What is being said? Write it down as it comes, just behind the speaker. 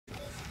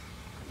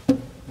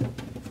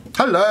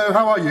Hello,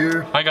 how are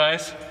you? Hi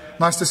guys.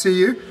 Nice to see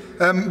you.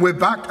 We're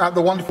back at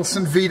the wonderful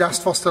St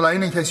Vidast Foster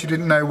Lane, in case you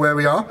didn't know where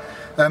we are.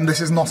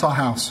 This is not our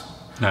house.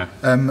 No.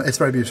 It's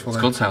very beautiful.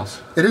 It's God's house.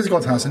 It is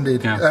God's house,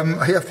 indeed.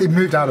 Yeah. He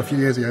moved out a few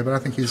years ago, but I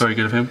think he's... Very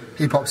good of him.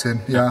 He pops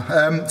in,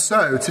 yeah.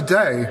 So,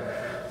 today,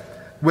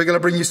 we're going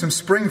to bring you some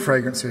spring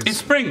fragrances. It's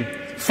spring.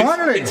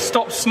 Finally! It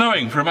stopped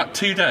snowing for about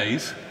 2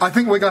 days. I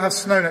think we're going to have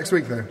snow next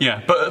week, though.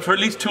 Yeah, but for at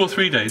least 2 or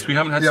 3 days we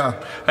haven't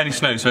had any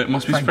snow, so it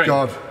must be Thank spring.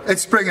 God.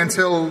 It's spring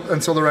until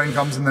the rain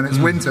comes, and then it's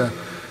winter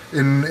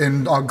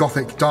in our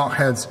gothic dark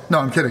heads. No,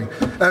 I'm kidding.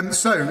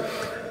 So,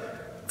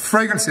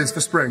 fragrances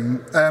for spring.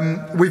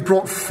 We've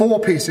brought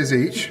 4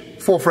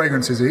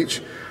 fragrances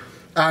each,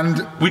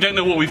 and... We don't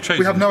know what we've chosen.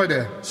 We have no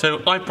idea.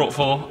 So I brought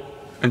 4,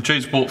 and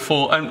Joe's brought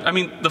 4, and I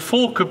mean, the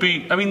 4 could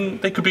be,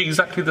 they could be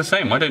exactly the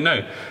same, I don't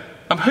know.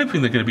 I'm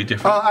hoping they're going to be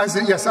different.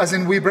 As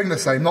in we bring the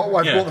same, not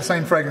I've brought the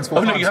same fragrance 4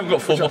 times. Oh no, you haven't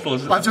got 4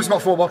 bottles. I've just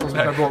got 4 bottles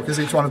which I brought, because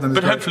each one of them is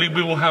But hopefully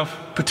we will have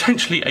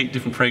potentially 8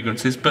 different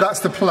fragrances, but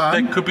that's the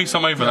plan. There could be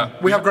some overlap.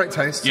 Yeah. We have great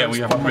taste. Yeah, we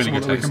have really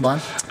good taste.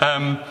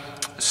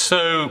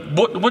 So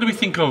what do we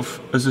think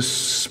of as a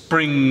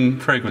spring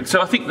fragrance?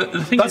 So I think that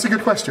the thing that's a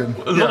good question.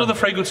 A lot of the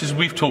fragrances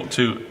we've talked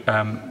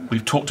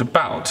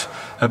about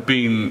have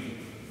been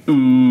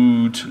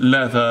oud,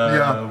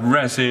 leather,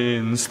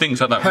 resins,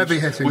 things like that, heavy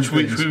hitting, which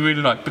we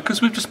really like,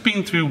 because we've just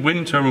been through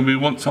winter and we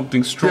want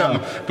something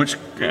strong,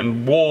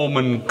 and warm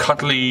and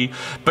cuddly.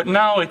 But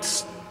now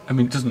it's,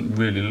 it doesn't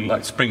really look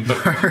like spring,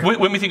 but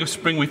when we think of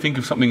spring, we think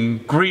of something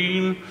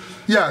green.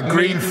 Yeah,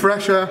 green,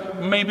 fresher.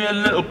 Maybe a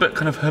little bit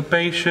kind of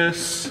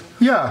herbaceous.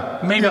 Yeah.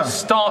 Maybe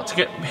start to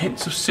get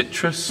hints of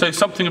citrus, so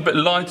something a bit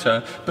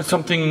lighter, but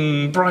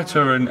something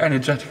brighter and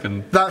energetic.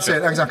 And that's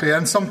it, exactly.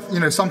 And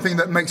something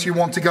that makes you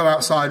want to go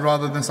outside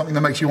rather than something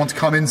that makes you want to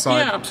come inside.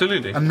 Yeah,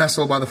 absolutely. And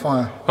nestle by the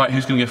fire. Right,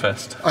 who's going to go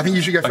first? I think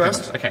you should go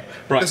first. Okay,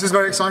 right. This is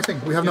very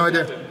exciting. We have no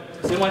idea.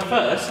 So my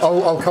first...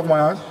 I'll cover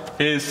my eyes.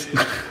 Is...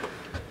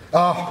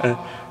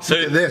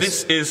 so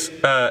this is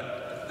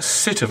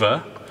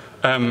Citiver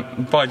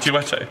by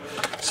Duetto.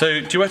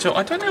 So Duetto,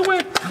 I don't know where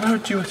are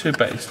Duetto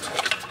based?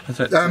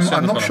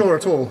 I'm not sure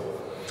at all.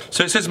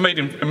 So it says made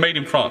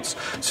in France.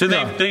 So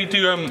they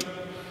do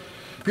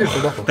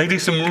beautiful bottle. They do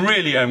some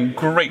really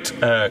great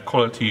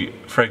quality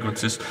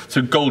fragrances.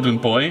 So Golden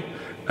Boy.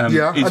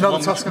 Another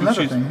Tuscan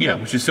leather thing.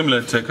 Which is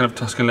similar to kind of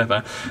Tuscan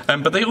leather.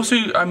 But they also,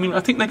 I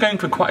think they're going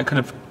for quite a kind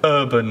of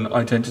urban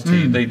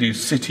identity. They do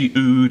city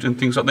oud and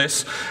things like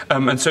this.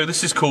 And so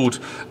this is called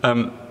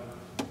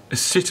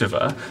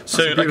Citiver.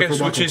 So I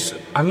guess, which is,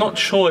 I'm not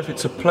sure if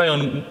it's a play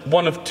on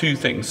one of 2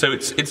 things. So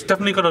it's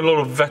definitely got a lot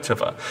of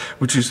vetiver,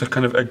 which is a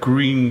kind of a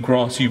green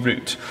grassy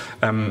root,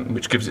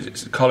 which gives it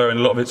its colour and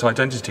a lot of its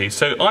identity.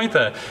 So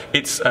either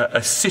it's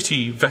a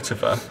city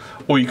vetiver,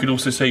 or you could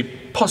also say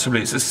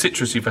possibly it's a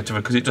citrusy vetiver,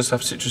 because it does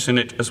have citrus in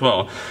it as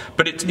well.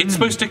 But it's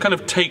supposed to kind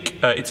of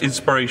take its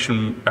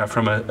inspiration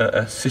from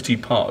a city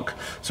park.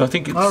 So I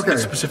think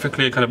it's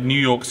specifically a kind of New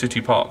York City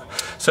park.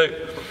 So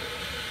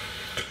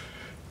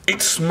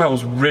it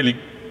smells really,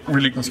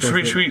 really good.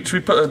 Should we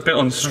put a bit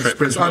on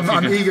strip?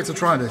 I'm eager to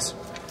try this.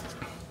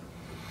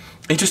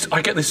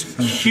 I get this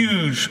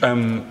huge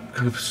kind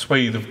of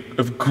swathe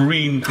of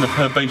green kind of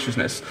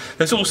herbaceousness.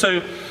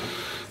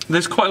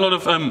 There's quite a lot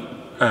of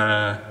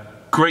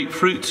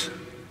grapefruit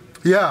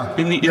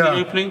in the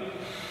opening.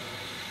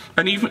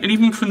 And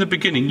even from the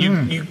beginning,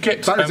 you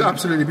get... That is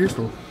absolutely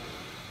beautiful.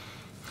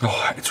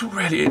 Oh, it's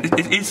really...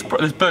 There's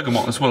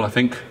bergamot as well, I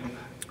think.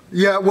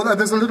 Yeah, well,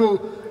 there's a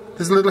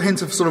little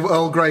hint of sort of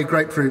Earl Grey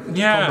grapefruit.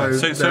 Yeah,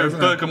 so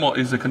bergamot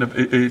is a kind of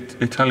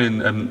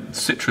Italian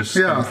citrus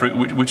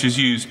fruit, which is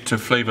used to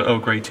flavour Earl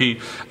Grey tea.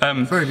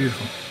 Very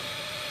beautiful.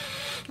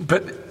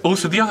 But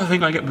also the other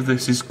thing I get with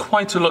this is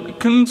quite a lot,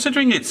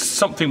 considering it's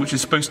something which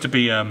is supposed to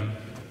be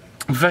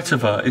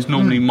vetiver is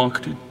normally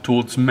marketed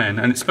towards men,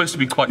 and it's supposed to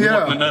be quite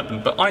modern and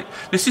urban. But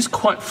this is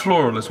quite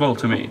floral as well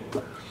to me.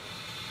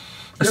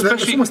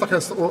 Especially, it's almost like a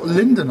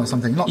linden or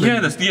something. Not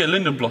linden.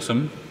 Linden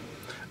blossom.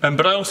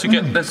 But I also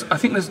get, I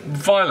think there's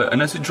violet,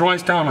 and as it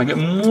dries down I get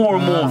more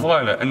and more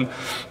violet, and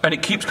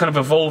it keeps kind of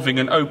evolving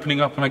and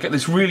opening up, and I get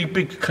this really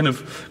big kind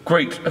of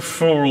great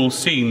floral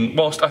scene,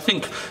 whilst I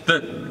think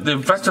that the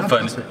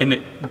vetiver in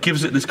it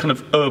gives it this kind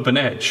of urban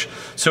edge.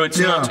 So it's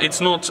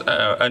not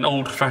an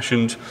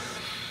old-fashioned...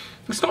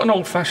 It's not an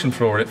old-fashioned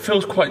floral, it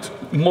feels quite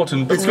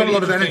modern. It's got a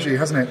lot of energy,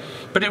 hasn't it?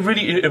 But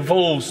it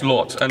evolves a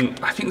lot, and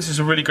I think this is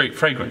a really great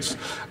fragrance.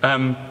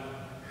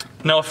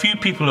 Now, a few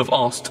people have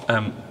asked,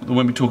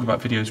 when we talk about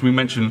videos, we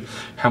mention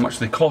how much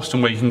they cost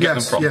and where you can get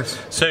them from.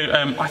 So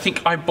I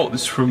think I bought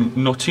this from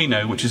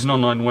Notino, which is an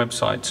online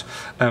website,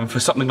 for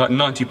something like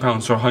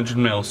 £90 for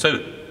 100ml. So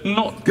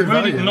not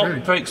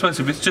very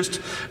expensive.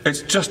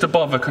 It's just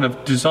above a kind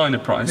of designer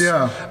price.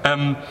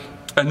 And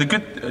the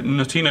good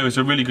Notino is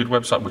a really good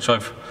website, which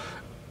I've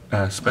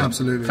spent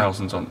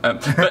thousands on.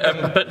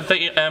 But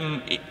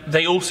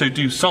they also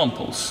do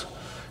samples.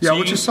 Yeah, so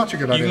which is such a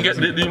good idea. You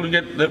can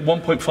get the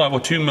 1.5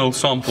 or 2ml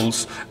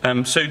samples.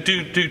 So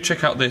do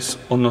check out this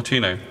on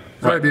Notino.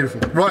 Very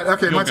beautiful. Right,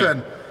 okay, my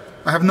turn.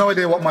 I have no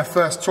idea what my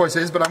first choice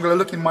is, but I'm going to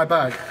look in my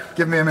bag.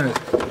 Give me a minute.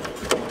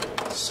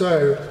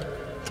 So,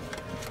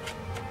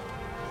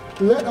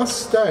 let's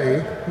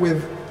stay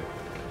with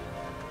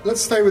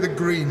a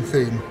green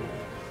theme.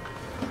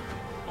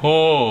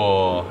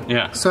 Oh,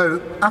 yeah.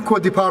 So,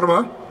 Acqua di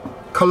Parma,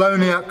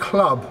 Colonia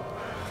Club.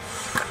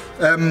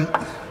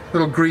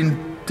 Little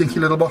green, dinky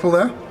little bottle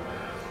there.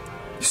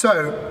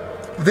 So,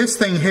 this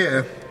thing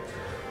here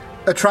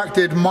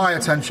attracted my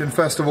attention,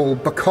 first of all,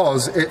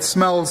 because it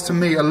smells to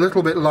me a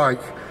little bit like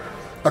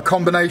a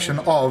combination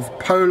of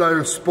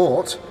Polo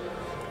Sport,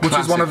 which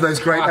is one of those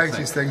great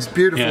 80s things,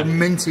 beautiful,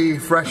 minty,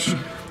 fresh,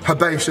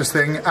 herbaceous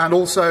thing, and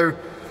also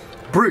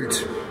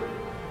Brut,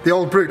 the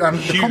old Brut, and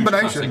the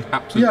combination,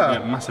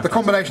 massive the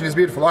combination is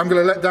beautiful. I'm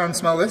going to let Darren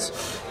smell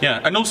this. Yeah,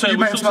 and also you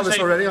may have smelled this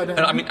already.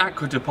 I mean,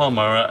 Acqua di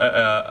Parma,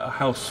 a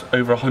house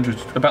over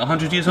about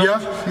 100 years old. Yeah,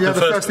 the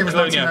first thing was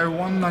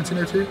 1901,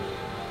 1902.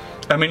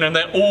 I mean, and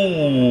they're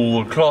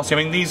all classy. I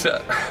mean, these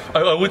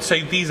I would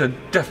say these are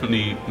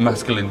definitely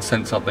masculine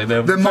scents, aren't they?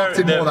 They're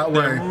marketed more that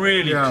way. They're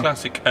really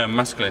classic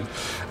masculine.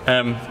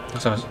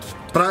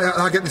 But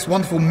I get this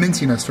wonderful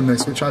mintiness from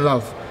this, which I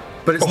love.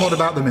 But it's not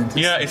about the mint.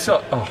 It's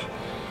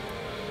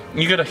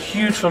you get a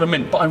huge lot of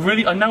mint. But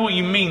I know what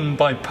you mean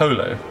by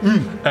Polo.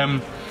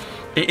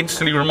 It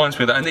instantly reminds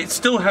me of that, and it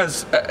still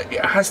has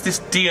this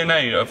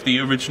DNA of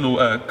the original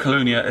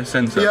Colonia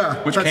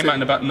Essenza, which came out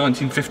in about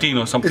 1915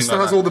 or something like that. It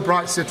still has all the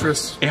bright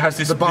citrus, it has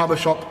this, the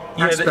barbershop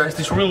aspect. It has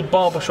this real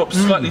barbershop,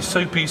 slightly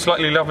soapy,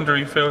 slightly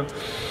lavendery feel.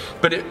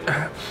 But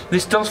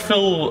this does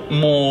feel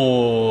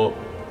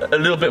a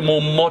little bit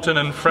more modern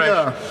and fresh.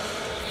 Yeah.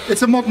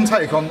 It's a modern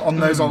take on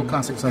those old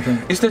classics, I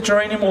think. Is there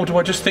geranium, or do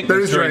I just think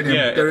there is geranium?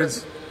 Yeah, there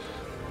is.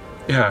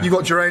 Yeah. You've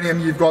got geranium,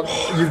 you've got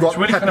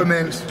really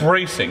peppermint. Kind of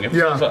bracing. It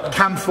feels like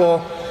camphor,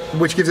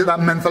 which gives it that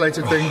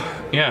mentholated thing.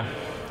 Yeah.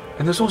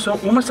 And there's also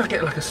almost like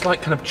a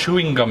slight kind of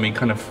chewing gummy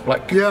kind of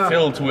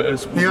feel to it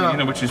as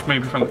which is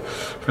maybe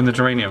from the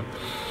geranium.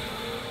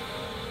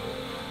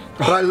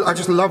 But I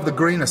just love the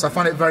greenness. I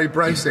find it very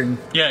bracing.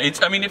 Yeah,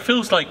 it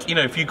feels like,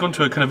 if you've gone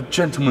to a kind of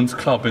gentleman's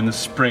club in the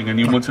spring and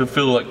you want to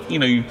feel like,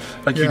 you've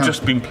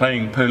just been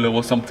playing polo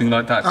or something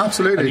like that.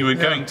 Absolutely. And you were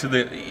going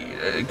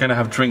to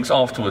have drinks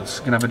afterwards,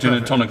 going to have a gin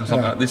and tonic or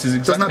something like that. This is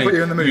exactly Doesn't that put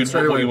you in the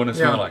mood what you want to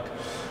smell like.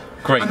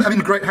 Great.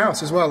 And, great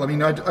house as well. I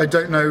mean, I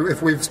don't know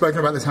if we've spoken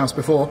about this house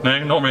before.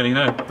 No, not really,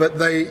 no. But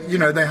they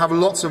have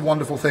lots of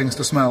wonderful things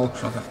to smell.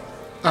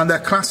 And they're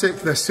classic,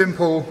 they're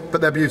simple,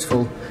 but they're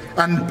beautiful.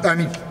 And, I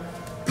mean,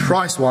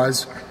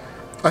 price-wise,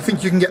 I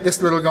think you can get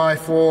this little guy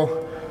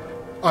for,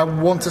 I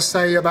want to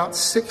say, about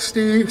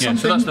 60 something. Yeah,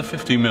 so that's the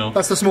 50ml.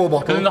 That's the small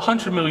bottle. And then the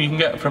 100ml you can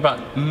get for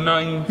about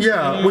 9.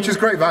 Yeah, which is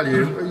great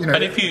value.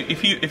 And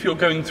if you're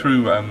going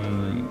through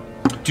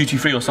duty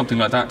free or something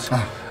like that,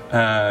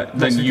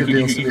 then you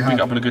can pick it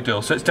up on a good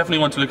deal. So it's definitely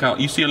one to look out.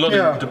 You see a lot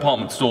of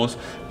department stores.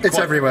 It's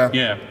everywhere.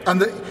 Yeah.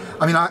 And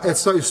it's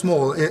so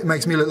small, it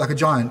makes me look like a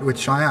giant,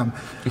 which I am.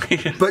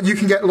 But you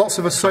can get lots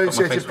of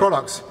associated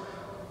products.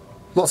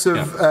 Lots of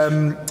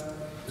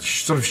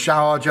sort of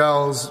shower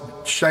gels,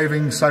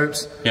 shaving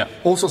soaps,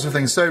 all sorts of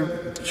things. So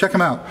check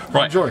them out.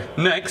 Right. Enjoy.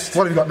 Next.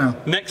 What have you got now?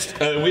 Next,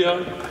 we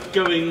are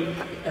going,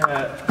 if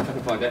I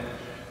can find it,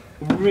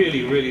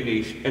 really, really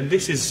niche. And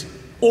this is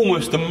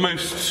almost the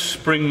most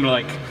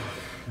spring-like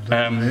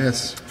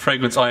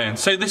fragrance I own.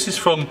 So this is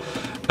from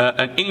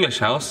an English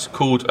house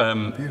called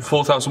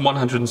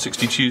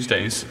 4160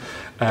 Tuesdays,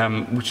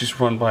 which is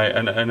run by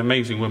an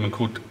amazing woman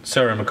called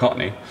Sarah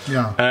McCartney.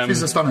 Yeah,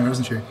 she's a stunner,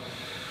 isn't she?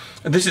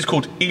 This is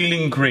called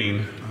Ealing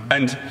Green,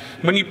 and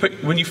when you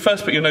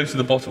first put your nose to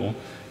the bottle,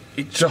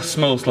 it just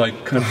smells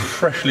like kind of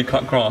freshly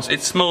cut grass.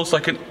 It smells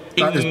like an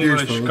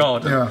English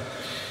garden. Yeah,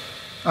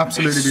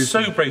 absolutely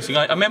beautiful. So bracing.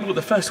 I remember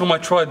the first time I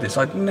tried this,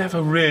 I'd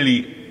never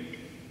really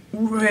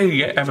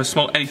ever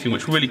smelled anything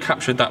which really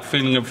captured that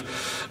feeling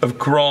of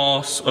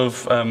grass,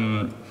 of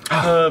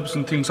herbs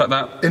and things like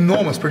that.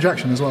 Enormous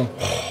projection as well.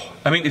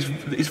 I mean,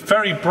 it's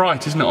very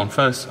bright, isn't it, on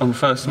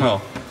first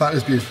smell? That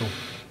is beautiful.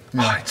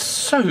 Yeah. It's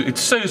so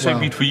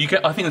beautiful.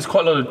 I think there's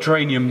quite a lot of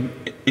geranium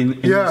in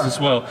this as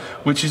well,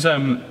 which is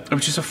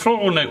a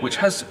floral note which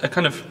has a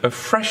kind of a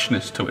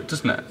freshness to it,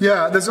 doesn't it?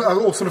 Yeah, there's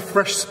all sort of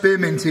fresh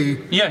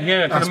spearminty.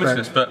 Kind of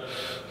mintiness, but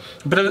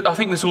I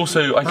think there's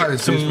also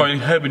some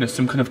herbiness,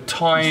 some kind of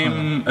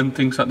thyme and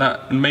things like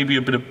that, and maybe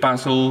a bit of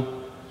basil.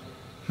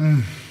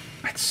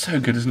 It's so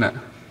good, isn't it?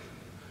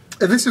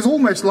 This is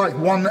almost like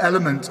one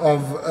element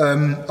of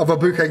a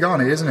bouquet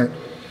garni, isn't it?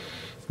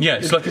 Yeah,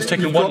 it's like it's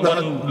taken one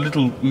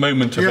little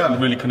moment of it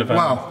and really kind of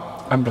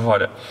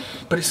amplified it.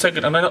 But it's so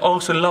good, and I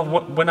also love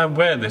when I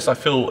wear this, I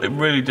feel it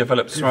really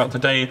develops throughout the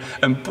day,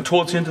 and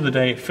towards the end of the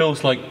day it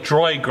feels like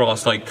dry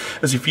grass, like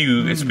as if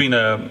it's been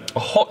a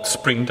hot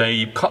spring day,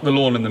 you cut the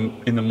lawn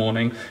in the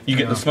morning, you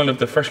get the smell of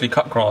the freshly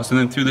cut grass, and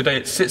then through the day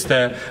it sits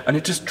there and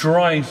it just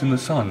dries in the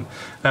sun.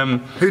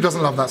 Who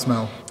doesn't love that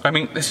smell? I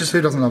mean, this is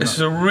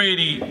a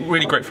really,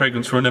 really great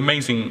fragrance for an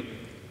amazing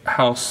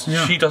house.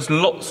 She does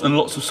lots and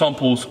lots of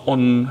samples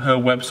on her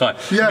website.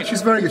 Yeah,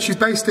 she's very good. She's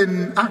based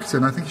in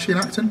Acton, I think. Is she in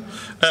Acton?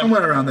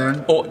 Somewhere around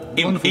there. Or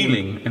in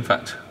Ealing, in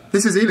fact.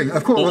 This is Ealing,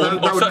 of course. Or, well,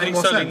 that would make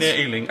more certainly sense.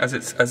 near Ealing, as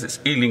it's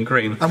Ealing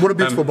Green. And what a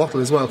beautiful bottle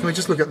as well. Can we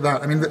just look at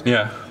that? I mean,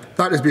 yeah,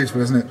 that is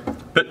beautiful, isn't it?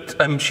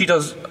 But she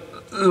does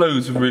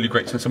loads of really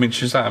great scents. I mean,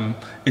 Shazam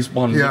is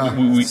one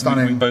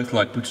we both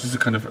like, which is a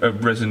kind of a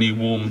resiny,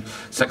 warm,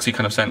 sexy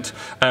kind of scent.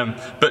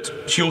 But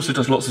she also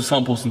does lots of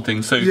samples and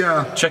things. So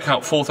check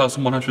out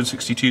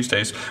 4,160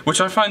 Tuesdays,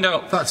 which I find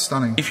out. That's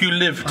stunning. If you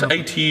live to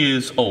 80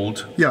 years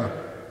old,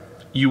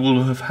 you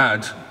will have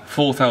had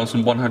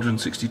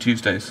 4,160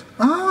 Tuesdays.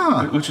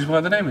 Ah, which is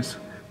why the name is.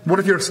 What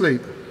if you're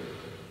asleep?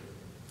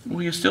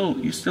 Well, you still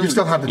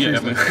have the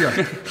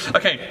Tuesday.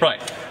 Okay,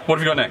 right. What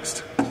have you got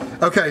next?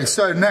 Okay,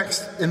 so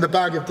next in the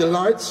bag of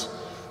delights,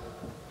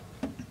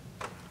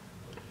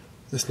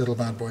 this little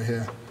bad boy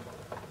here.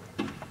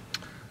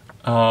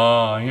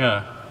 Ah,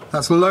 yeah.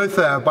 That's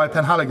Lothair by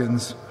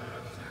Penhaligon's,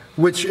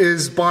 which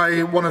is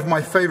by one of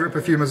my favourite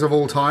perfumers of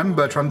all time,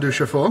 Bertrand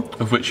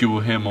Duchaufour. Of which you will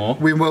hear more.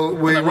 We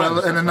will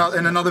in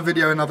another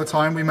video another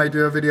time. We may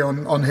do a video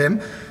on him.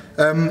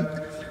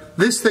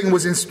 This thing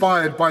was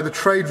inspired by the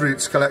Trade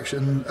Routes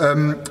collection,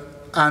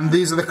 and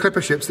these are the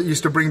clipper ships that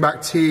used to bring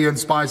back tea and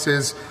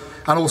spices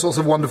and all sorts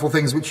of wonderful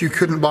things which you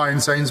couldn't buy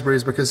in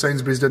Sainsbury's because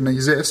Sainsbury's didn't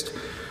exist.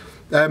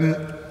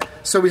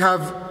 So we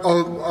have,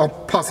 I'll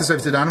pass this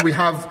over to Dan, we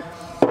have,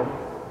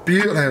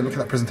 look at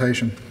that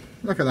presentation,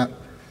 look at that.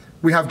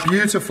 We have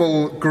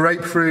beautiful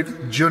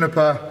grapefruit,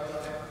 juniper,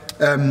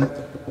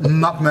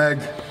 nutmeg,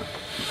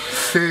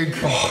 fig.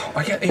 Oh,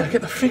 I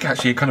get the fig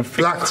actually, kind of fig,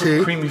 black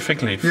tea, creamy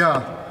fig leaf.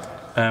 Yeah.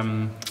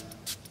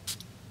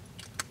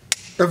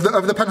 Of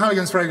the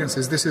Penhaligon's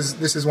fragrances, this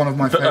is one of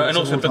my favourites. And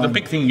also, but the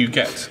big thing you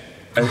get,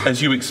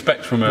 as you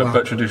expect from a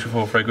Bertrand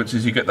Duchaufour fragrance,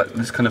 is you get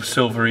this kind of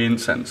silvery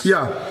incense.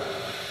 Yeah.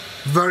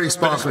 Very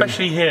sparkly. But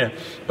especially here,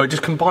 where it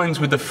just combines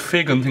with the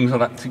fig and things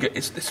like that to get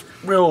this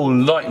real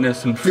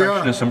lightness and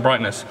freshness and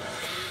brightness.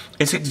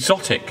 It's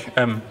exotic.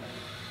 Oh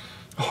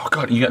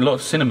God, you get a lot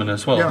of cinnamon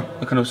as well. Yeah.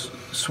 The kind of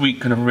sweet,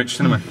 kind of rich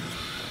cinnamon.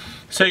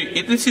 So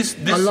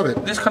I love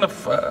it. This kind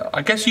of,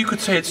 I guess you could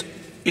say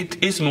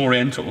it is an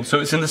Oriental. So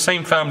it's in the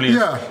same family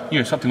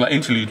as something like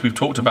Interlude we've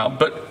talked about,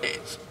 but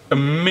it's a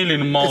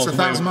million miles. It's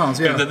 1,000 miles.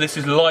 Yeah. That this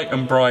is light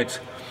and bright.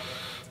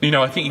 You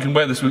know, I think you can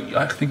wear this with,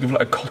 I think of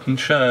like a cotton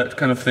shirt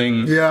kind of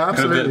thing. Yeah,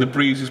 absolutely. Kind of the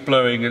breeze is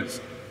blowing.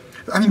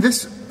 I mean,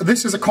 this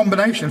is a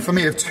combination for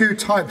me of two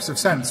types of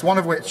scents. One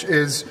of which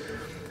is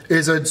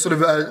a sort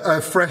of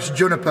a fresh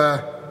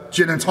juniper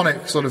gin and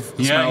tonic sort of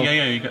smell.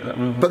 Yeah, you get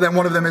that. But then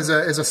one of them is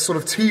a sort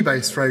of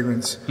tea-based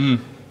fragrance.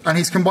 And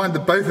he's combined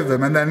both of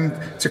them, and then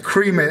to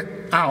cream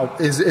it out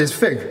is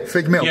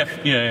fig milk.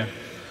 Yeah.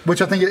 Which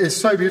I think is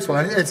so beautiful,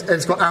 and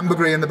it's got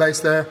ambergris in the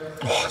base there,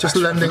 just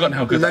lending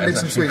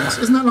some sweetness.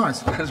 Isn't that nice?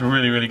 That's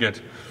really, really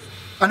good.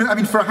 And I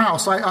mean, for a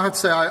house, I have to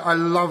say I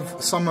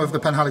love some of the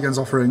Penhaligon's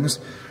offerings.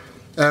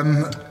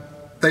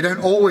 They don't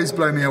always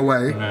blow me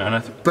away,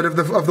 but of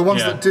the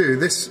ones that do,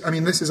 this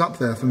is up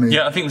there for me.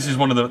 Yeah, I think this is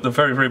one of the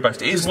very, very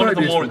best. It is one of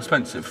the more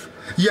expensive.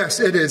 Yes,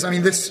 it is. I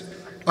mean,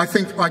 I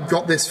think I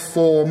got this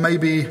for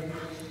maybe,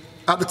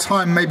 at the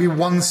time, maybe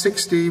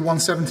 160,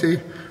 170.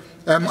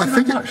 I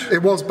think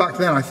it was back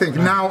then. I think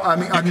now. I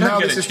mean, now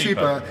this is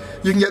cheaper.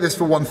 You can get this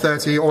for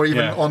 130, or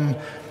even on,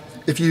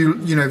 if you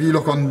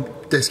look on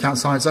discount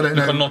sites. I don't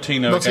know. On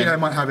Notino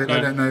might have it. I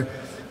don't know.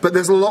 But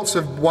there's lots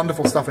of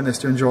wonderful stuff in this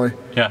to enjoy.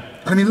 Yeah.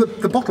 I mean,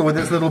 look, the bottle with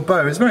its little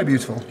bow is very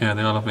beautiful. Yeah,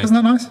 they are lovely. Isn't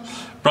that nice?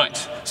 Right.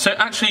 So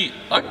actually,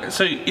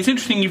 so it's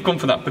interesting you've gone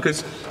for that,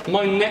 because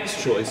my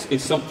next choice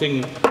is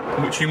something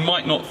which you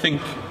might not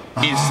think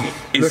is.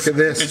 Look at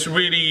this. It's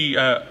really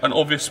an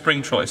obvious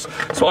spring choice.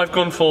 So I've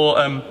gone for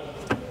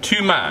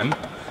Two Man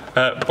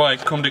by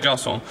Comme des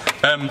Garçons.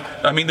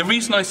 I mean, the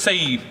reason I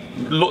say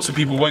lots of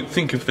people won't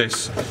think of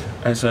this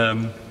as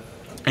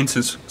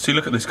instance, so you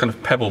look at this kind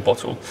of pebble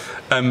bottle,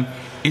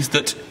 is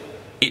that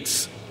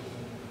it's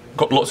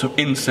got lots of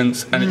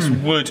incense and it's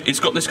wood.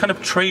 It's got this kind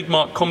of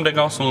trademark. Comme des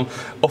Garçons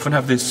often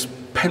have this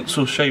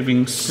pencil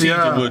shaving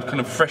cedar wood, kind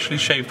of freshly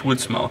shaved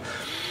wood smell.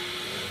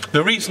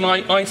 The reason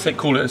I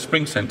call it a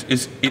spring scent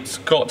is it's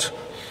got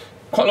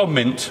quite a lot of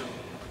mint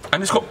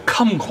and it's got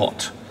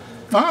kumquat.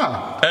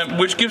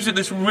 Which gives it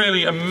this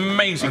really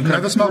amazing,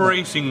 kind of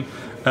bracing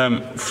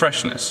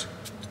freshness.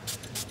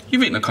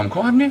 You've eaten a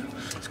kumquat, haven't you?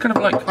 It's kind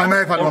of like... I may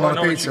have had one on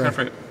a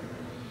pizza.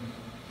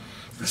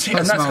 See,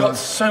 and that's got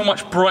so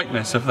much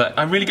brightness of that.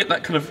 I really get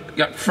that kind of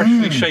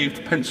freshly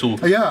shaved pencil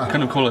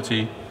kind of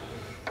quality.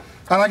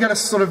 And I get a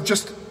sort of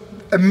just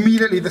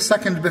immediately the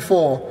second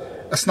before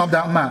a snubbed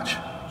out match.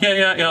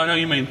 Yeah, I know what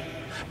you mean.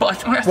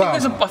 But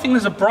I think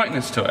there's a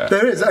brightness to it.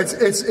 There is.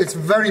 It's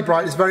very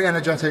bright. It's very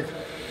energetic.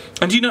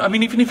 And I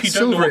mean, even if you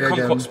don't know what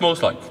kumquat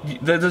smells like,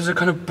 there's a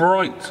kind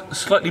of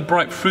slightly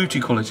bright, fruity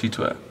quality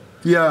to it.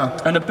 Yeah.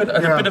 And a bit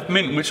of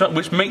mint,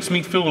 which makes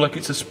me feel like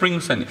it's a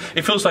spring scent.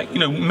 It feels like,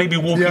 maybe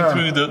walking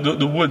through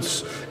the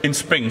woods in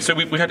spring. So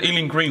we had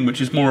Ealing Green, which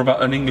is more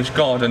about an English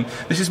garden.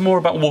 This is more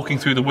about walking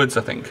through the woods,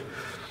 I think.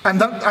 And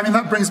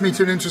that brings me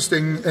to an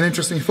interesting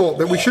thought,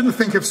 that we shouldn't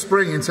think of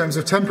spring in terms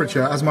of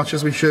temperature as much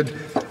as we should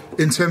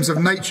in terms of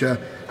nature.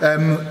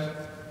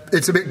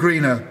 It's a bit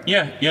greener.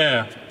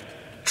 Yeah.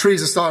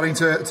 trees are starting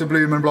to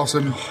bloom and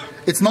blossom.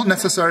 It's not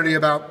necessarily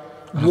about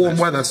warm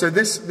weather. So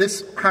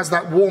this has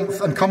that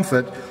warmth and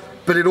comfort,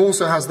 but it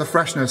also has the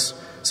freshness.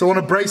 So on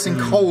a bracing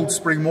cold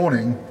spring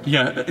morning,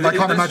 I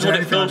can't imagine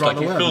anything I'd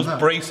rather wear. It feels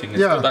bracing.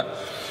 It's got that.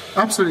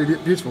 Absolutely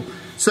beautiful.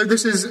 So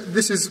this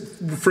is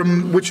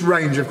from which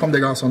range of Comme des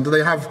Garçons? Do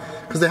they have,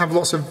 because they have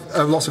lots of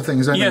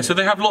things, don't they? So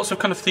they have lots of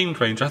kind of themed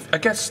range. I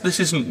guess this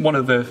isn't one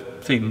of their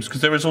themes,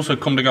 because there is also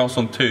Comme des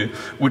Garçons 2,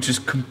 which is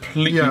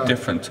completely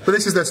different. But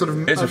this is their sort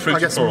of, it's a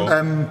fruity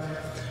floral.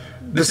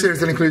 The series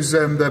that includes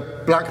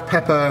the black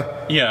pepper,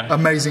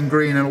 amazing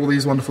green, and all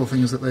these wonderful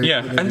things that they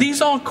and do.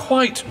 these are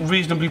quite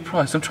reasonably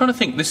priced. I'm trying to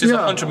think. This is a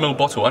 100ml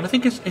bottle, and I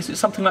think is it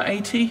something like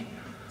 80?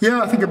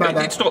 Yeah, I think about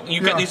that. It's not.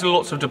 You get these in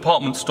lots of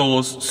department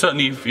stores.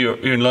 Certainly, if you're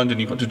in London,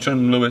 you've got to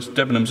John Lewis,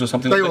 Debenhams, or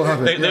something. They will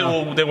have it.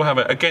 They will have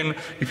it. Again,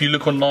 if you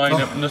look online,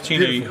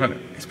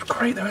 it's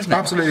great, though, isn't it?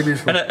 Absolutely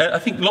beautiful. And I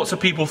think lots of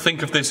people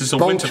think of this as a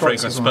winter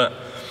fragrance, but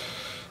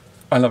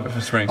I love it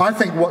for spring. I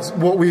think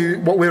what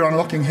we're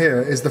unlocking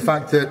here is the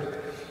fact that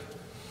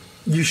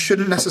you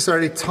shouldn't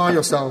necessarily tie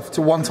yourself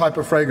to one type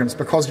of fragrance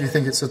because you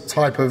think it's a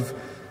type of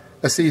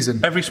a season.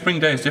 Every spring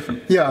day is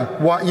different. Yeah.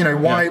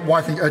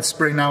 Why think it's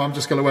spring now? I'm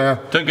just going to wear.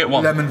 Don't get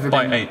one. Lemon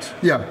buy 8.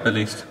 Yeah. At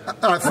least.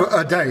 For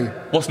a day.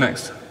 What's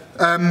next?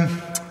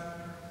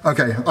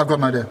 Okay, I've got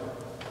an idea.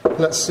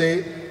 Let's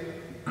see.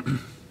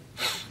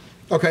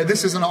 Okay,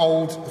 this is an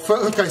old.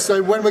 Okay,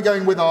 so when we're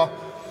going with when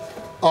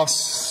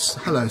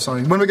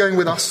we're going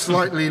with our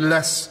slightly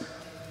less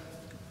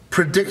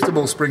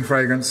predictable spring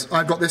fragrance,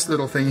 I've got this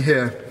little thing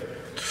here,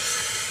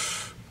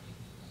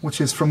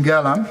 which is from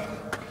Guerlain.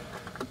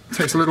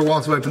 Takes a little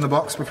while to open the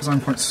box because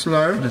I'm quite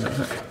slow. What is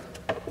it?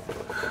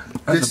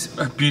 This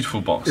a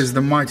beautiful box. Is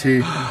the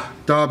mighty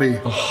Derby.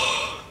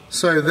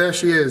 So there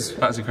she is.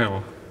 That's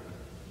incredible.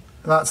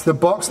 That's the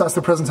box, that's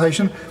the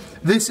presentation.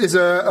 This is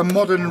a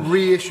modern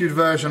reissued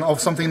version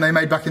of something they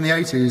made back in the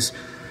 80s,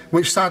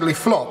 which sadly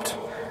flopped.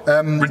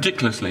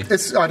 Ridiculously.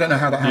 I don't know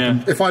how that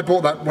happened. If I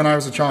bought that when I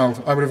was a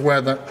child, I would have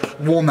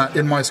worn that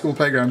in my school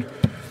playground.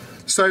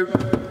 So,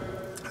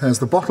 there's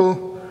the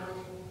bottle.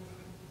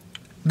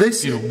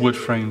 This is a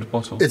wood-framed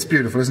bottle. It's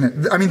beautiful,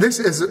 isn't it? I mean, this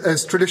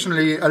is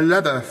traditionally a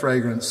leather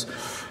fragrance,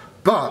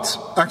 but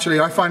actually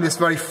I find this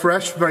very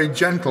fresh, very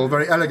gentle,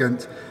 very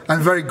elegant,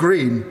 and very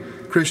green.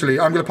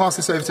 Crucially, I'm going to pass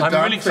this over to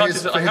Dan really for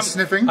his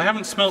sniffing. I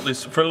haven't smelt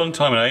this for a long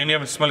time, and I only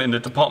ever smell it in the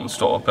department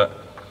store. But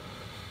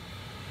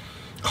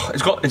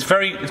it's got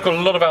a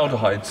lot of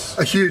aldehydes.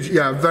 A huge,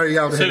 very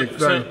aldehydic.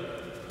 So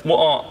what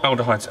are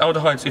aldehydes?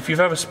 Aldehydes, if you've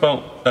ever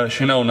spelt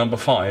Chanel No.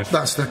 5...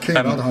 That's the king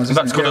of aldehydes, isn't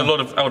That's got a lot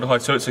of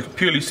aldehydes, so it's a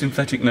purely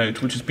synthetic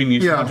note, which has been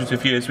used for hundreds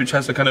of years, which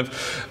has a kind of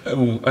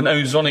an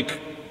ozonic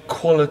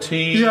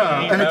quality.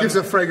 Yeah, and it gives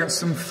a fragrance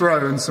some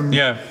throw and some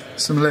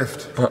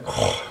lift.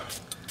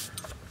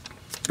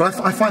 But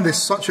I find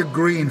this such a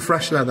green,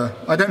 fresh leather.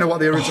 I don't know what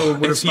the original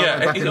would have smelled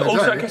like back in the day.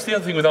 Also, I guess the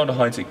other thing with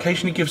aldehydes, it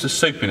occasionally gives a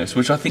soapiness,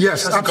 which I think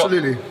this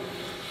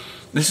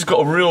has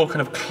got a real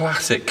kind of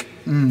classic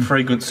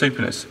fragrance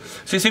soapiness.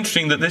 So it's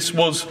interesting that this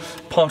was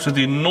part of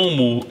the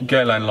normal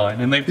Guerlain line,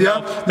 and they've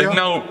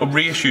now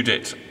reissued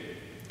it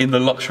in the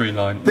luxury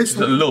line, which is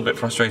a little bit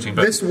frustrating.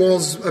 But this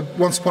was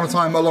once upon a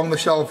time along the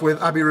shelf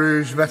with Abbey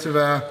Rouge,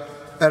 Vetiver,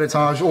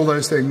 Heritage, all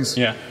those things.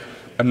 Yeah,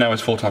 and now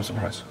it's 4 times the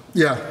price.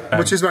 Yeah,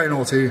 which is very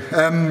naughty.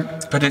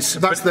 But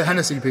that's the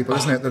Hennessy people,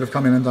 isn't it, that have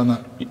come in and done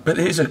that. But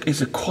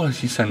it's a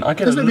quality scent. I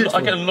get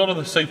a lot of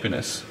the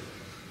soapiness.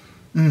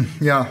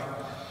 Yeah.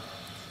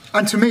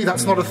 And to me,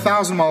 that's not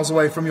 1,000 miles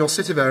away from your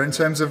Citiver in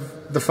terms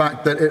of the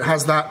fact that it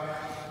has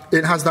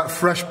that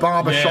fresh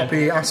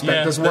barbershoppy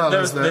aspect as well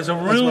as the. There's a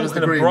real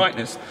kind of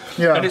brightness,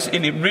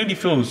 and it really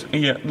feels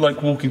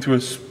like walking through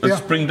a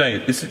spring day.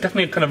 It's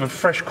definitely kind of a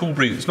fresh, cool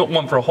breeze. It's not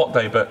one for a hot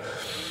day, but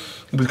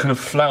with kind of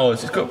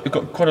flowers. It's got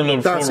quite a lot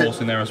of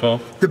florals in there as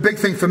well. The big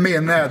thing for me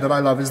in there that I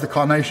love is the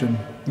carnation.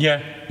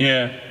 Yeah.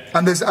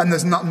 And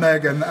there's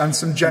nutmeg and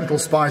some gentle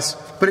spice,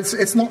 but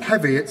it's not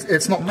heavy.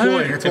 It's not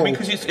cloying at all.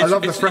 Because I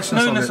love the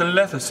freshness of it. It's known as a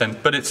leather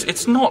scent, but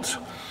it's not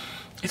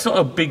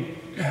a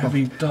big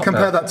heavy dark.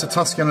 Compare that to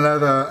Tuscan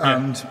leather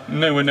and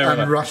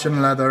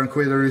Russian leather and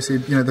Cuir de Russie,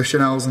 the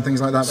Chanels and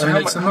things like that. So how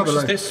much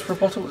is this for a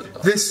bottle?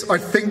 This I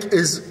think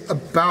is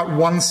about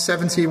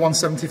 170,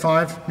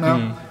 175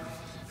 now.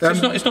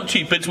 It's not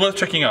cheap, but it's worth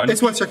checking out.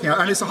 It's worth checking out,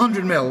 and it's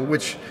 100 ml,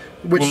 which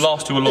will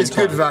last you a long time. It's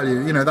good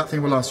value. That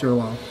thing will last you a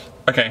while.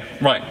 Okay,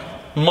 right.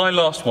 My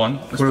last one.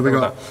 What have we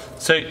got?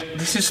 So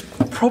this is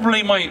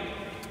probably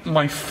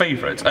my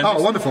favourite.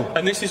 Wonderful.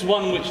 And this is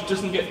one which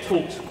doesn't get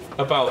talked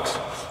about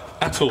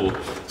at all.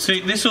 So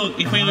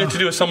if we're going to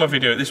do a summer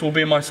video, this will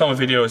be in my summer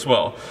video as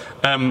well.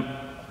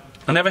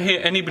 I never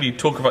hear anybody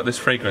talk about this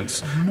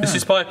fragrance. No. This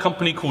is by a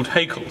company called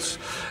Hakel's.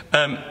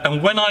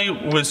 And when I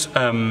was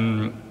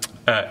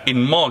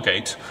in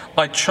Margate,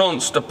 I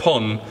chanced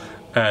upon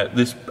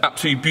this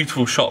absolutely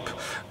beautiful shop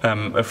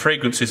of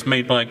fragrances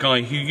made by a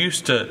guy who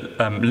used to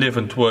live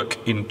and work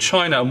in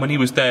China, and when he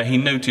was there he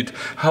noted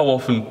how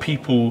often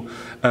people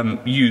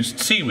used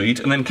seaweed,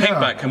 and then came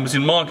back and was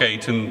in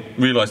Margate and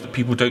realised that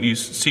people don't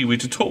use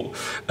seaweed at all.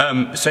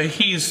 So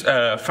he's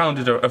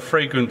founded a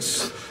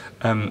fragrance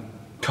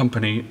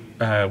company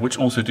which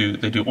also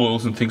do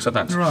oils and things like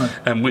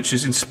that, which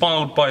is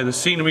inspired by the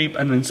scenery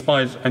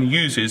and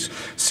uses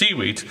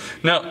seaweed.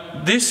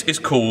 Now this is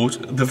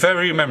called the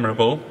very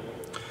memorable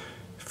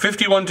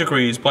 51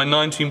 degrees by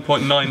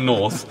 19.9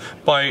 north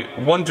by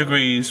 1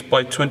 degrees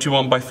by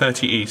 21 by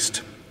 30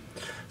 east.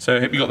 So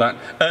I hope you got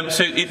that.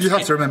 So you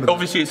have to remember that.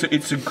 Obviously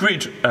it's a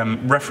grid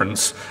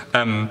reference,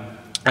 and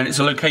it's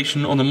a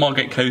location on the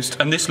Margate coast,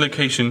 and this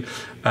location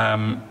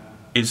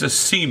is a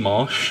sea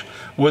marsh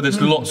where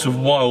there's lots of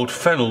wild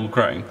fennel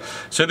growing.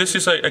 So this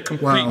is a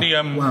completely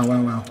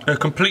a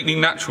completely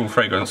natural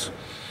fragrance,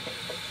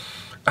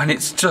 and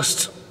it's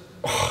just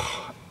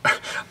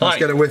let's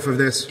get a whiff of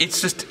this.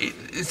 It's just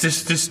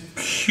this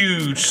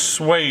huge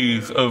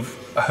swathe of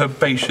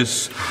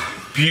herbaceous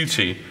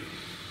beauty.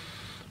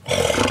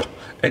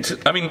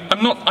 I mean,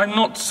 I'm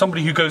not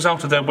somebody who goes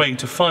out of their way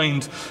to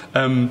find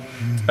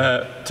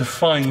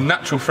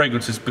natural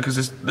fragrances, because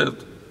there's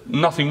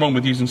nothing wrong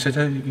with using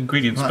synthetic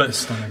ingredients.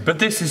 But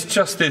this is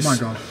just this. My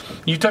God.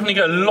 You definitely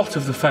get a lot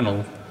of the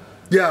fennel.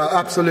 Yeah,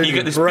 absolutely. You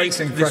get this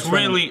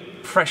really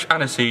fresh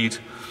aniseed.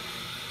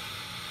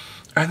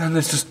 And then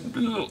there's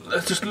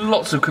just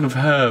lots of kind of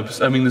herbs.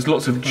 I mean, there's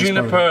lots of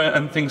juniper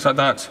and things like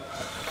that.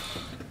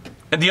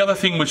 And the other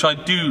thing which I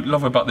do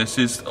love about this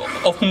is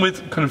often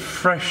with kind of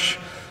fresh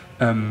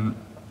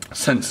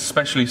scents,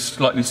 especially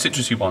slightly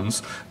citrusy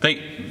ones,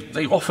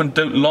 they often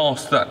don't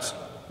last that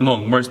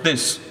long, whereas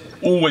this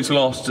always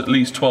lasts at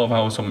least 12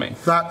 hours on me.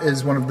 That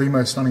is one of the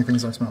most stunning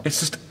things I've smelled.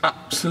 It's just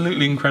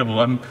absolutely incredible.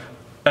 And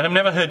I've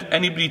never heard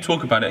anybody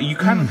talk about it. You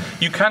can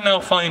now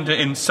find it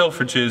in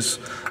Selfridges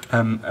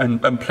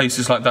and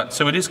places like that.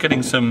 So it is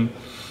getting some,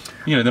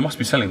 they must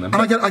be selling them.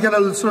 And I get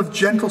a sort of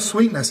gentle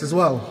sweetness as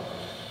well.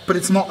 But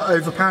it's not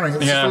overpowering.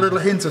 It's just a little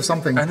hint of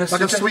something, like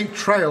a sweet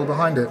trail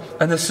behind it.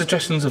 And there's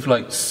suggestions of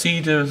like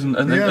cedars and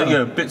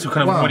bits of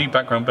kind of woody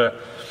background, but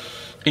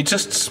it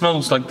just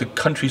smells like the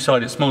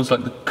countryside. It smells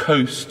like the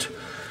coast.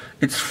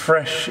 It's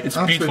fresh, it's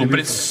beautiful, but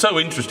it's so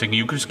interesting.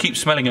 You can just keep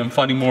smelling it and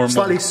finding more and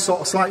more.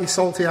 Slightly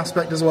salty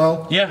aspect as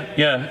well.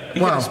 Yeah.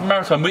 Wow. It's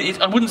maritime.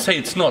 I wouldn't say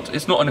it's not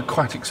an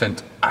aquatic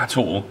scent at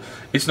all.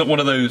 It's not one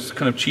of those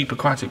kind of cheap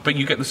aquatic, but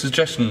you get the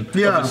suggestion of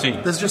the sea.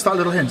 There's just that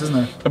little hint, isn't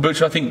there?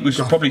 Which I think was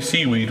probably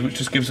seaweed, which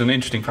just gives an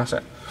interesting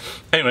facet.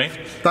 Anyway.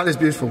 That is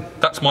beautiful.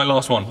 That's my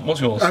last one.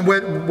 What's yours? And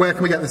where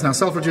can we get this now?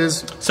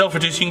 Selfridges?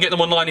 Selfridges, you can get them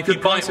online. If you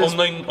buy it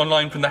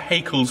online from the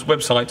Hakel's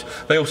website,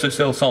 they also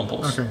sell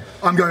samples. Okay.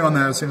 I'm going on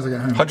there as soon as I get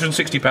home.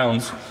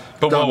 £160,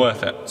 but well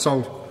worth it.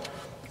 Sold.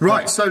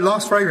 Right, so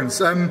last fragrance.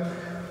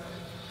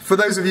 For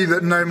those of you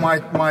that know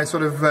my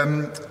sort of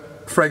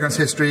fragrance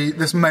history,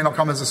 this may not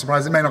come as a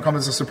surprise. It may not come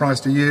as a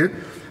surprise to you.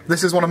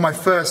 This is one of my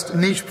first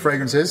niche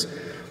fragrances,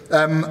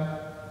 and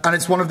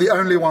it's one of the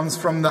only ones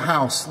from the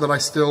house that I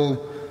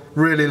still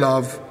really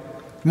love.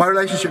 My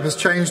relationship has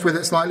changed with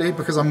it slightly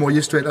because I'm more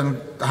used to it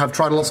and I have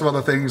tried lots of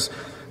other things,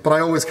 but I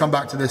always come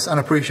back to this and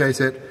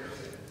appreciate it.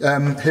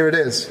 Here it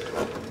is.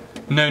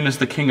 Known as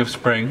the King of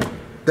Spring.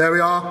 There we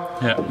are.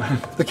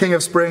 Yeah. The King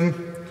of Spring,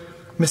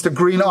 Mr.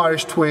 Green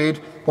Irish Tweed,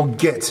 or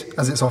Git,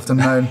 as it's often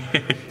known.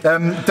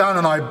 Dan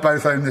and I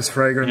both own this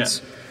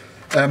fragrance.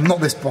 Yeah. Not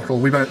this bottle.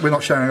 We're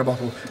not sharing a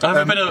bottle. I have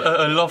a bit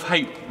of a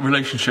love-hate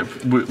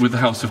relationship with the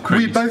House of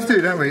Creed. We both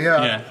do, don't we?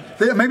 Yeah.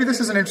 Maybe this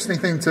is an interesting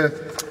thing to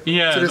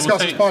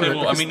discuss as part of it.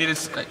 I mean,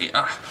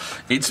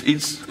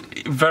 it's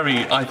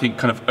very, I think,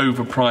 kind of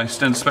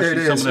overpriced, and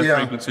especially some of their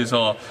fragrances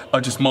are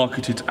just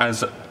marketed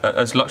as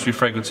luxury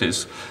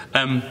fragrances.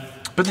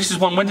 But this is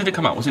one. When did it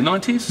come out? Was it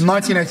 90s?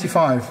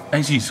 1985.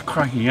 80s,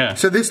 crikey, yeah.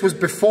 So this was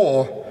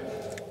before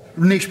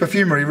niche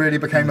perfumery really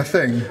became a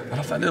thing. I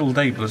love that little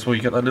label as well.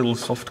 You get that little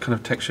soft kind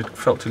of textured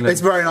felted label.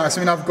 It's very nice.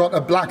 I mean, I've got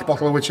a black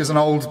bottle, which is an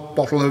old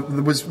bottle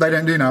which they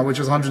don't do now, which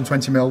is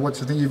 120ml. What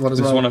do you think you've got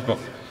as well? This one I've got.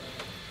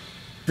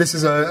 This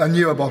is a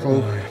newer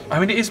bottle. I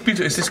mean, it is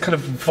beautiful. It's this kind of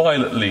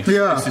violet leaf.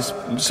 Yeah.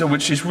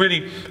 Which is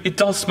really, it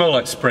does smell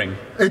like spring.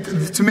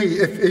 To me,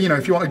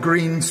 if you want a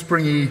green,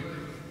 springy,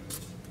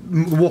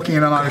 walking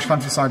in an Irish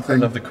countryside thing. I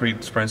love the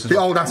Creed sprays as well.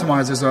 The old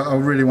atomizers are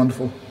really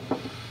wonderful.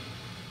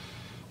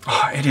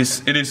 Oh, it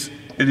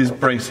is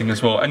bracing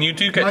as well, and you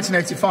do get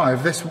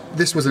 1985.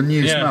 This was a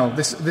new smell.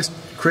 This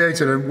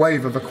created a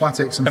wave of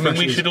aquatics and. I mean,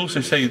 we should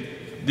also say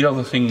the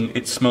other thing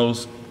it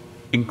smells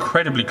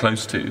incredibly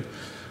close to.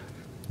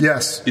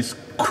 Yes, is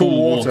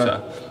Cool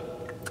Water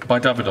by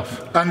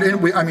Davidoff.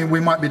 And we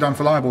might be done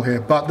for libel here,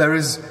 but there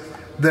is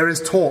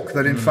talk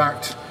that in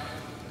fact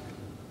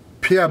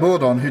Pierre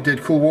Bourdon, who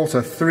did Cool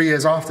Water 3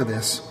 years after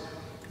this,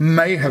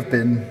 may have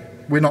been,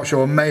 we're not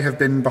sure, may have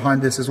been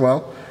behind this as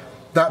well.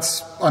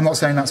 I'm not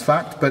saying that's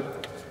fact,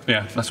 but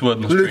yeah, that's word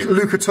on the street.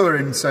 Luca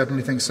Turin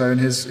certainly thinks so in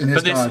his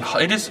But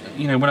it is,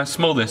 when I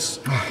smell this,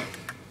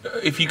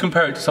 if you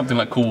compare it to something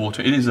like cool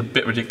water, it is a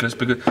bit ridiculous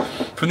because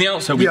from the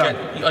outset we get,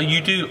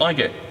 I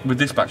get with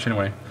this batch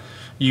anyway,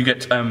 you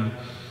get,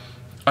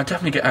 I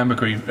definitely get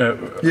ambergris,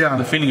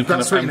 the feeling of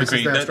kind of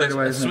ambergris,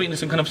 there's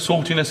sweetness and kind of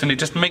saltiness, and it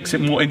just makes it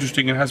more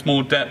interesting and has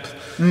more depth.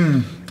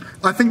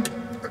 I think,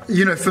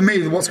 you know, for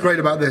me, what's great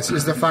about this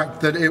is the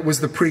fact that it was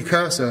the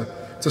precursor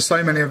to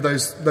so many of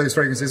those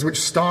fragrances, which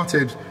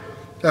started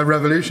a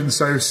revolution.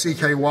 So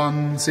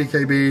CK1,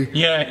 CKB,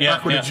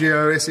 Acqua di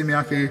Gio, Issey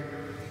Miyake,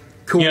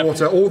 Cool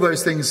Water, all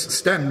those things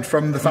stemmed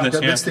from the fact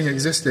that this thing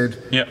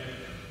existed. Yeah.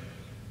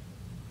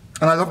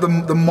 And I love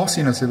the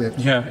mossiness of it.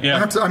 I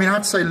have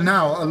to say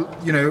now,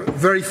 you know,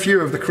 very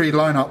few of the Creed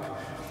lineup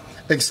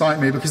excite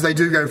me because they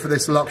do go for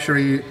this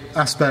luxury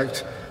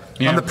aspect,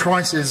 and the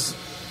prices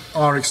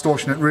are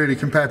extortionate, really,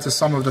 compared to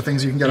some of the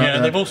things you can get out there.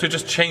 And they've also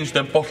just changed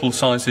their bottle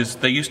sizes.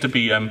 They used to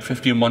be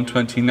 50 and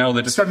 120. Now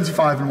they're just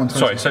 75 and 120.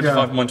 Sorry,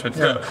 75 and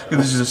 120.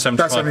 This is a 75.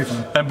 That's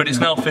 75. But it's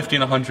now 50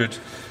 and 100,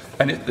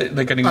 and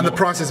they're getting. And the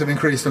prices have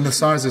increased and the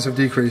sizes have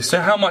decreased.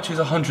 So how much is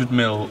 100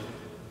 mil?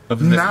 Of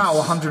this? Now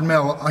 100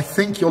 mil. I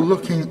think you're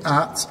looking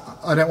at.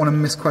 I don't want to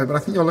misquote, but I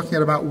think you're looking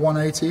at about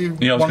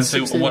 180. Yeah, I was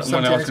going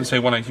to say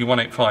 180,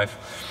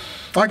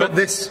 185. I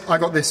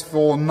got this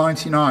for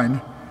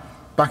 99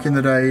 back in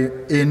the day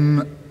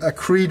in a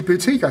Creed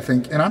boutique, I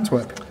think, in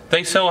Antwerp.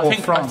 They sell. I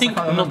think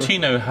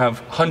Notino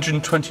have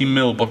 120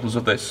 mil bottles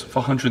of this for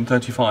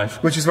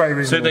 135, which is very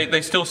reasonable. So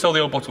they still sell the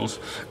old bottles,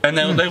 and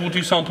they will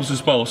do samples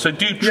as well. So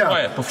do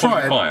try it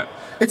before you buy it.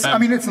 It's. I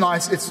mean, it's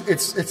nice.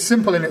 It's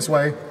simple in its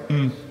way.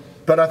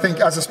 But I think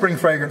as a spring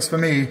fragrance, for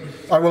me,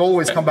 I will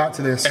always come back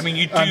to this. I mean,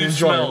 you do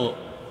smell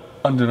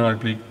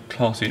undeniably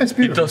classy. It's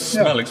beautiful. It does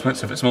smell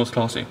expensive. It smells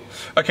classy.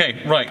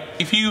 Okay, right.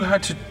 If you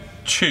had to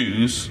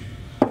choose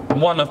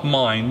one of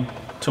mine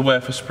to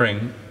wear for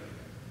spring,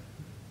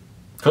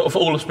 for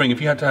all of spring, if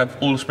you had to have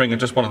all of spring and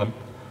just one of them.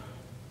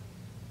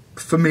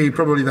 For me,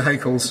 probably the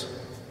Hakel's.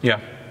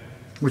 Yeah.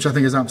 Which I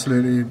think is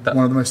absolutely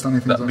one of the most stunning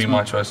things. That would be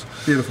my choice.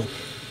 Beautiful.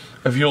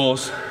 Of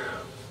yours.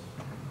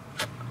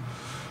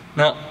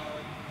 Now,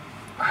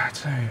 I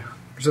don't know.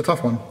 It's a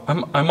tough one.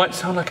 I might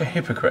sound like a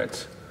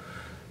hypocrite,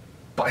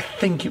 but I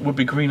think it would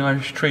be Green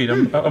Irish Treat.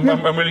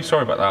 I'm really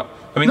sorry about that.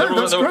 I mean,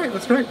 that's great.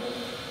 That's great.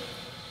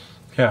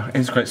 Yeah,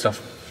 it's great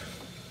stuff.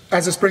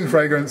 As a spring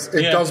fragrance,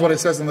 it does what it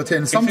says on the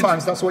tin.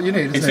 Sometimes that's what you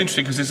need, isn't it? It's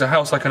interesting because it's a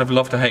house I kind of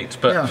love to hate,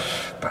 but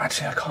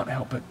actually I can't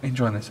help but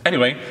enjoying this.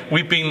 Anyway,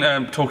 we've been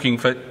talking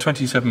for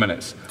 27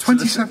 minutes.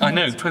 27 minutes? I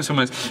know, 27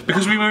 minutes.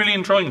 Because we're really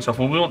enjoying stuff,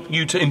 and we want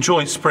you to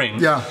enjoy spring.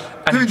 Yeah,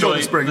 and enjoy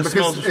the spring, because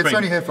smells of spring. It's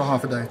only here for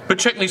half a day. But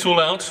check these all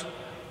out,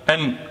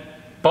 and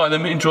buy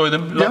them, enjoy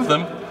them, love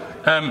them,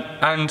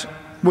 and...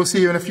 We'll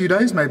see you in a few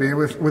days, maybe,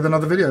 with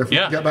another video if we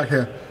get back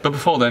here. But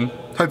before then...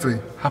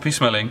 Hopefully. Happy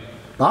smelling.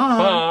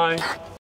 Bye. Bye.